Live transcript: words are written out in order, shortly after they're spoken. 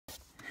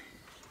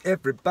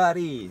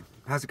Everybody,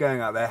 how's it going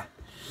out there?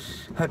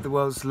 Hope the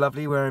world's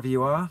lovely wherever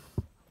you are.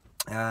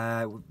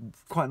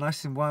 Quite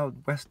nice in wild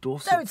West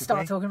Dorset Don't today.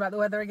 start talking about the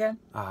weather again.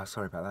 Ah,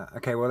 sorry about that.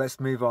 Okay, well,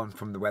 let's move on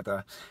from the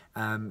weather.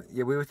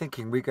 We were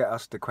thinking, we get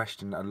asked the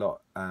question a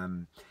lot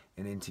in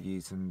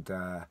interviews, and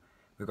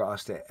we got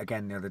asked it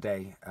again the other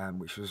day,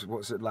 which was,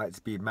 what's it like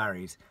to be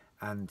married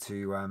and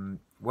to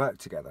work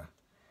together?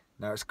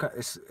 Now,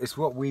 it's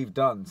what we've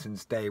done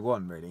since day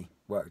one, really,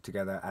 work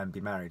together and be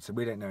married, so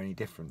we don't know any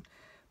different.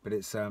 But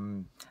it's...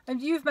 And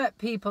you've met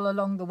people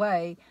along the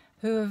way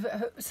who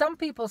some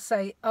people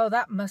say, oh,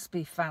 that must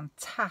be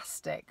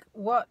fantastic.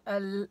 What a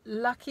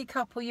lucky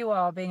couple you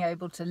are being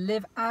able to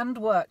live and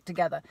work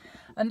together.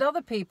 And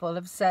other people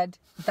have said,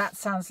 that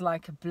sounds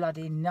like a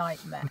bloody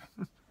nightmare.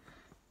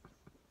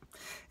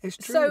 It's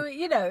true. So,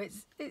 you know,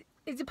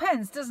 it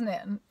depends, doesn't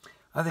it?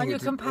 I think and your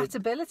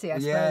compatibility, I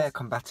suppose. Yeah,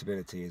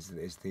 compatibility is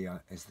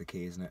the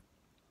key, isn't it?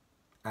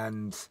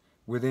 And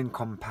within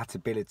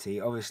compatibility,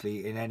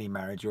 obviously, in any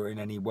marriage or in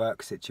any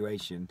work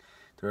situation,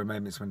 there are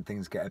moments when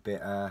things get a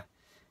bit,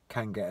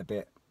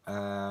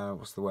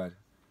 what's the word?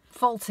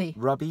 Faulty.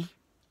 Rubby?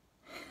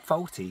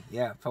 Faulty,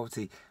 yeah,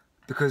 faulty.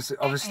 Because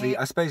obviously,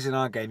 I suppose in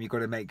our game, you've got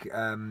to make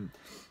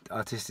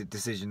artistic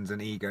decisions and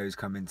egos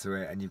come into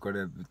it, and you've got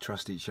to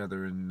trust each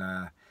other, and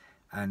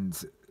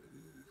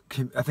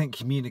I think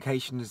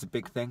communication is a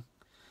big thing.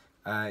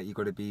 You've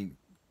got to be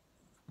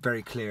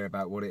very clear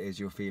about what it is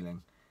you're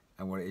feeling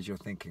and what it is you're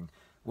thinking.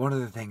 One of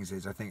the things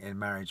is, I think, in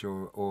marriage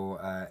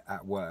or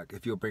at work,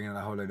 if you're bringing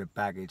a whole load of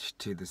baggage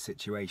to the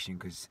situation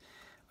because,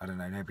 I don't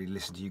know, nobody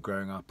listened to you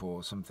growing up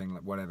or something,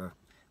 like whatever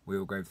we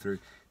all go through,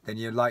 then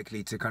you're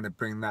likely to kind of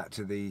bring that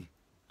to the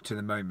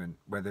moment,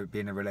 whether it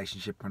be in a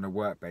relationship or in a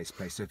work-based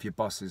place. So if your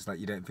boss is like,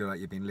 you don't feel like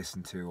you're being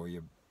listened to, or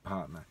your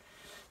partner,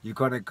 you've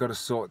got to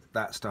sort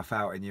that stuff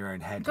out in your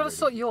own head. You've got to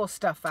sort your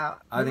stuff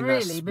out, I think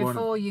really,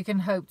 before you can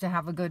hope to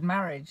have a good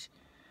marriage.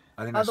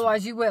 I think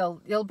Otherwise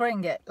you'll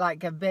bring it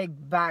like a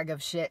big bag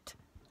of shit,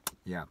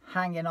 yeah,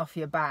 hanging off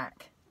your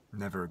back.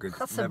 Never a good...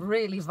 That's a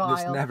really vile...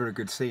 It's never a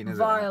good scene, is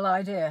it? Vile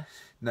idea.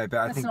 No,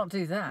 but Let's not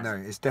do that. No,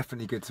 it's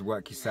definitely good to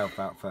work yourself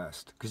out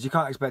first, because you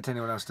can't expect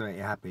anyone else to make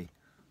you happy.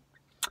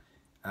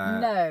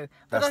 No,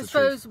 but I the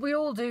suppose truth. we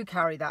all do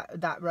carry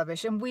that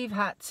rubbish, and we've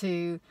had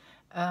to,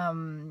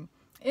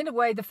 in a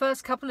way, the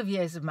first couple of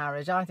years of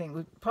marriage, I think,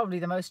 were probably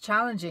the most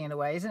challenging in a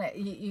way, isn't it?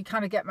 You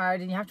kind of get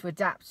married and you have to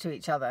adapt to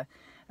each other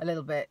a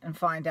little bit and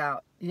find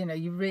out, you know,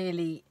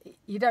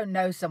 you don't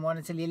know someone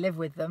until you live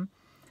with them.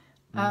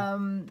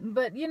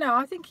 But, you know,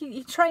 I think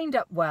he trained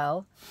up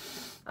well.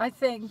 I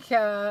think,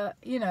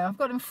 you know, I've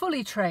got him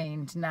fully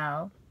trained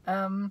now.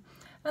 And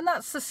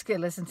that's the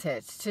skill, isn't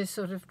it? To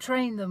sort of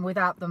train them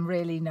without them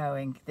really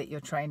knowing that you're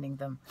training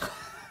them.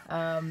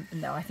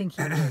 No, I think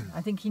he knew.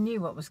 I think he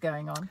knew what was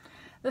going on.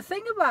 The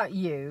thing about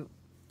you,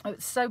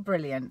 it's so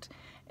brilliant,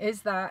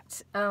 is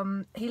that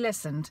he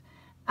listened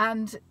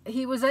and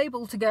he was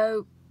able to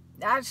go,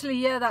 actually,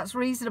 yeah, that's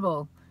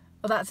reasonable.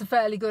 Well, that's a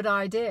fairly good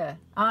idea.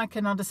 I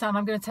can understand.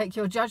 I'm going to take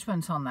your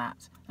judgment on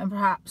that. And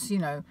perhaps, you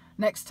know,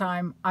 next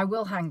time I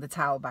will hang the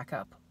towel back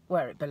up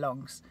where it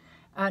belongs.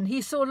 And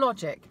he saw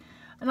logic.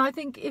 And I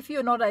think if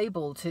you're not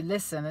able to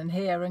listen and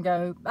hear and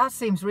go, that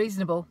seems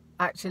reasonable,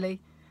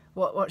 actually,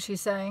 what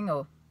she's saying,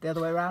 or the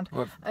other way around,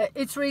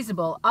 it's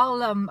reasonable.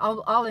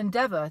 I'll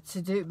endeavour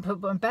to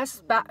put my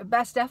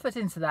best effort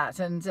into that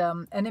and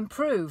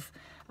improve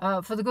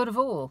for the good of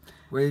all.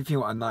 Well, if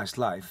you want a nice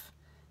life,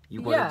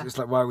 you want Yeah. it's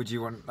like, why would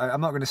you want...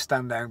 I'm not going to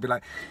stand there and be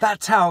like,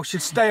 that towel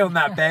should stay on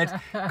that bed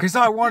because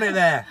I want it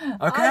there,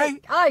 okay?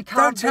 I can't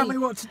Don't tell be me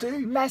what to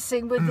do.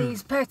 messing with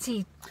these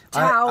petty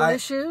towel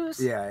issues.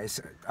 Yeah,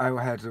 I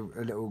heard a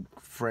little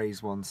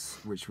phrase once,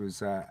 which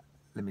was, let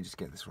me just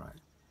get this right.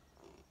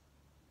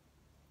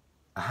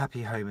 A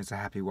happy home is a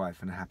happy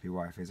wife, and a happy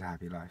wife is a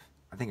happy life.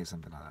 I think it's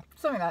something like that.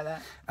 Something like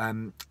that.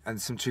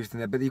 And some truth in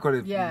there, but you've got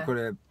to... Yeah. You've got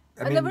to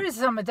And there is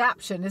some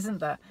adaptation, isn't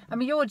there? I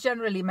mean, you're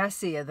generally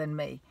messier than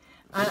me.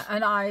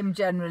 And I'm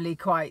generally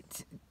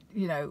quite,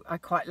 you know, I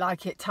quite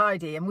like it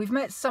tidy. And we've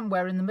met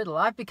somewhere in the middle.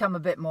 I've become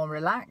a bit more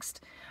relaxed,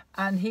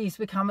 and he's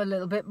become a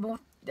little bit more,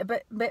 a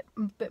bit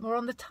more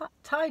on the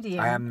tidying.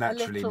 I am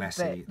naturally a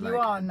messy. Bit. You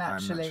are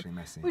naturally, I'm naturally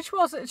messy. which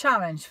was a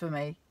challenge for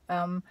me.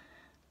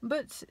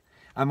 But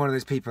I'm one of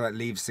those people that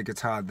leaves the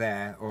guitar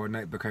there or a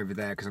notebook over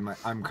there because I'm like,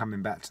 I'm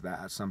coming back to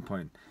that at some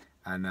point.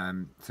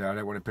 And so I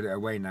don't want to put it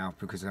away now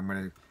because I'm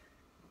going to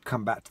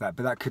come back to that.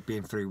 But that could be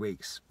in 3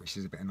 weeks, which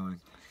is a bit annoying.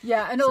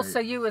 yeah, and also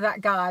you were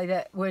that guy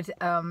that would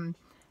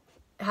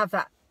have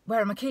that,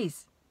 where are my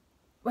keys?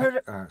 Where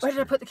did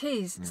I put the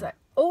keys? It's like,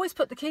 always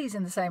put the keys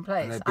in the same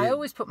place. I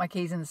always put my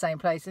keys in the same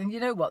place. And you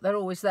know what? They're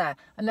always there,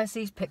 unless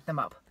he's picked them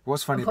up.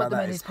 What's funny put about them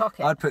that in is his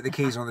pocket. I'd put the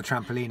keys on the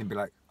trampoline and be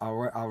like, I'll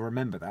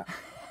remember that.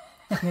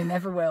 You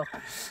never will.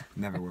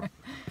 Never will.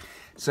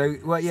 So,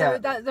 well, yeah.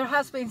 So there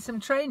has been some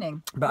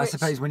training. But I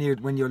suppose when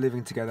you're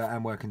living together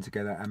and working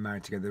together and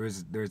married together,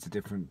 there is a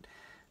different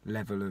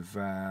level of...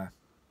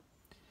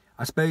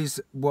 I suppose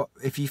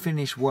if you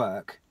finish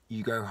work,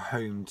 you go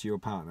home to your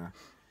partner,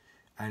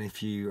 and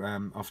if you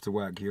after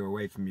work you're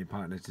away from your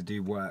partner to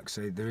do work.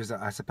 So there is,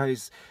 I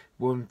suppose,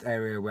 one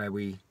area where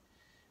we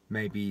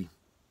maybe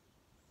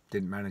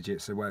didn't manage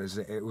it so well is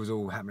that it was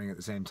all happening at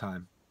the same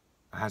time.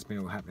 It has been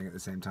all happening at the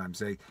same time.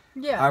 So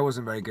Yeah. I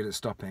wasn't very good at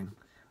stopping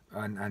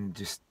and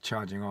just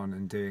charging on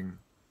and doing,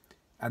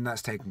 and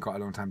that's taken quite a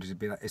long time to just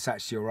be like, it's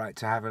actually all right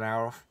to have an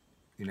hour off.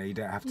 You know, you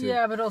don't have to.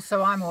 Yeah, but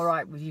also I'm all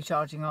right with you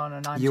charging on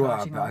and I'm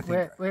charging but on. I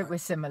think We're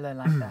similar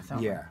like that,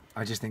 aren't yeah,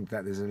 I just think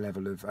that there's a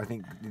level of, I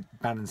think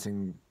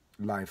balancing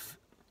life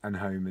and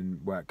home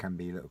and work can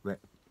be a little bit,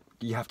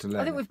 you have to we?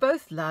 learn I think it. we've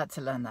both had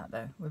to learn that,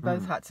 though. We've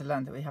both had to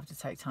learn that we have to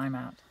take time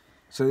out.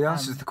 So the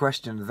answer to the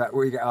question that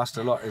we get asked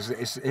a lot is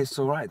it's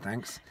all right,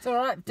 thanks. It's all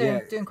right,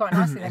 doing quite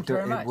nicely. Thank you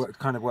very much. It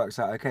kind of works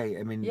out okay.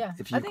 I mean, Yeah,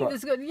 if I you've think got,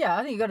 there's good. Yeah,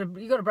 I think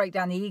you got to break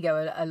down the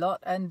ego a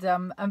lot and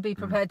be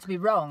prepared to be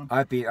wrong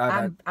I've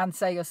and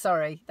say you're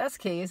sorry. That's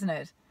key, isn't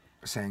it?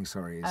 saying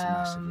sorry is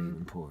massively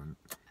important.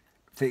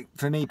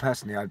 For me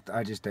personally,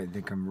 I just don't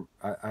think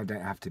I don't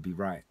have to be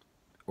right,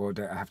 or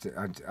don't have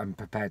to. I'm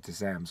prepared to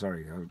say I'm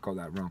sorry. I got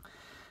that wrong.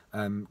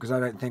 Because I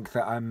don't think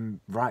that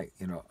I'm right,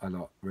 a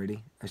lot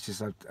really. It's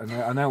just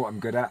I know what I'm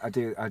good at. I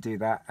do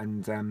that,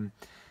 and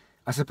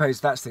I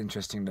suppose that's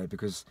interesting though,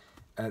 because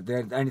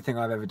the only thing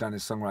I've ever done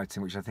is songwriting,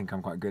 which I think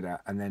I'm quite good at,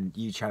 and then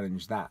you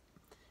challenge that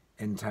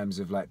in terms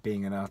of like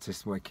being an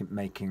artist,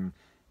 making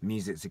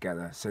music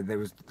together. So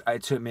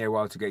it took me a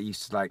while to get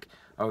used to like,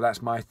 oh,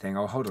 that's my thing.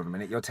 Oh, hold on a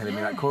minute, you're telling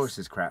me that chorus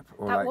is crap.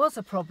 Or That like, was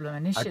a problem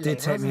initially. it did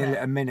take me wasn't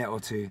a it? minute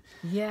or two,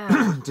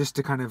 Yeah. just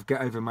to kind of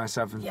get over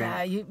myself and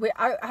Yeah, think, we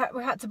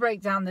had to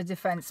break down the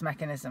defence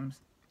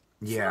mechanisms.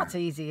 It's yeah. not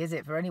easy, is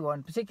it, for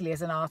anyone, particularly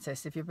as an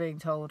artist, if you're being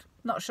told,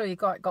 not sure you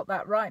got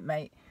that right,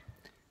 mate.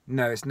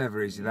 No, it's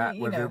never easy. That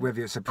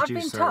whether it's a producer.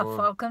 I've been tough.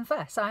 I'll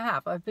confess. I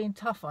have. I've been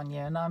tough on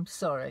you, and I'm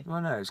sorry.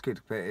 Well, no, it's good,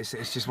 but it's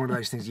just one of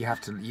those things you have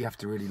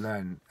to really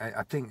learn.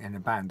 I think in a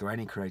band or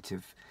any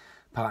creative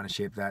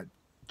partnership, that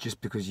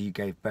just because you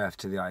gave birth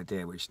to the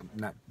idea, which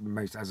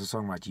most as a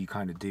songwriter you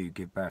kind of do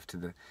give birth to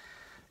the.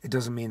 It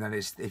doesn't mean that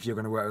if you're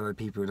going to work with other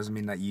people, it doesn't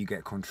mean that you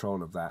get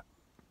control of that.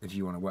 If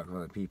you want to work with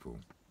other people,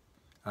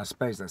 I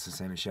suppose that's the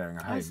same as sharing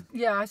a home.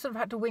 I sort of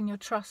had to win your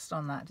trust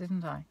on that,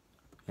 didn't I?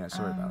 Yeah,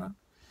 sorry about that.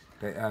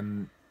 But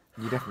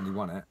you definitely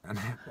want it,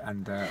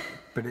 and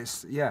but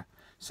it's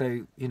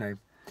So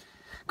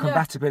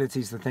compatibility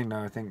is the thing,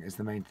 though. I think is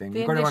the main thing.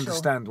 You've got to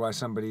understand why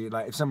somebody,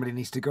 like, if somebody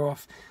needs to go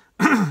off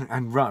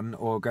and run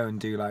or go and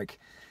do like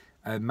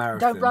a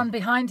marathon. Don't run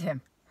behind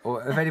him.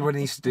 Or if anybody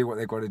needs to do what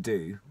they've got to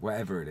do,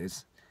 whatever it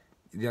is,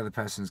 the other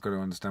person's got to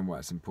understand why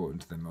it's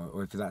important to them,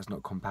 or if that's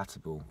not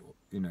compatible,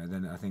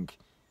 then I think.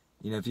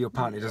 If your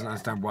partner doesn't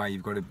understand why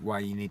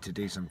you need to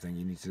do something,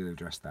 you need to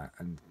address that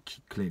and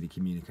clearly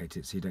communicate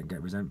it so you don't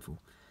get resentful.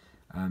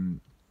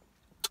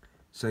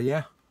 So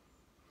yeah,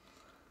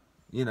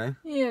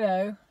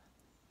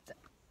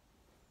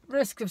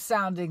 Risk of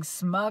sounding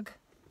smug.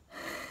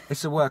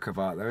 it's a work of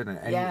art, though, isn't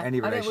it?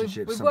 Any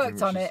relationship. We've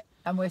worked on it,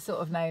 and we're sort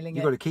of nailing it.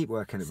 You've got to keep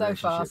working at so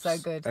relationships. far,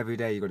 so good. Every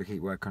day you've got to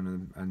keep working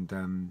on them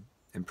and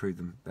improve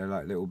them. They're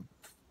like little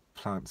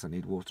plants that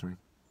need watering.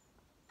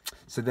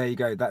 So there you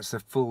go. That's the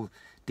full,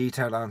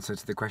 detailed answer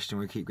to the question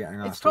we keep getting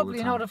asked. It's probably all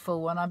the time. not a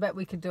full one. I bet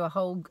we could do a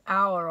whole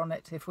hour on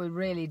it if we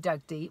really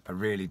dug deep. A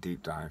really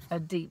deep dive. A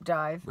deep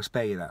dive. We'll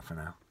spare you that for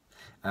now.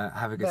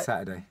 Have a good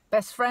Saturday.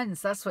 Best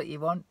friends, that's what you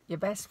want. Your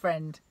best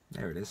friend.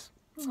 There it is.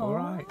 Aww. All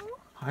right.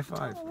 High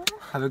five.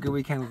 Have a good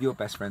weekend with your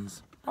best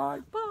friends. Bye.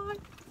 Bye.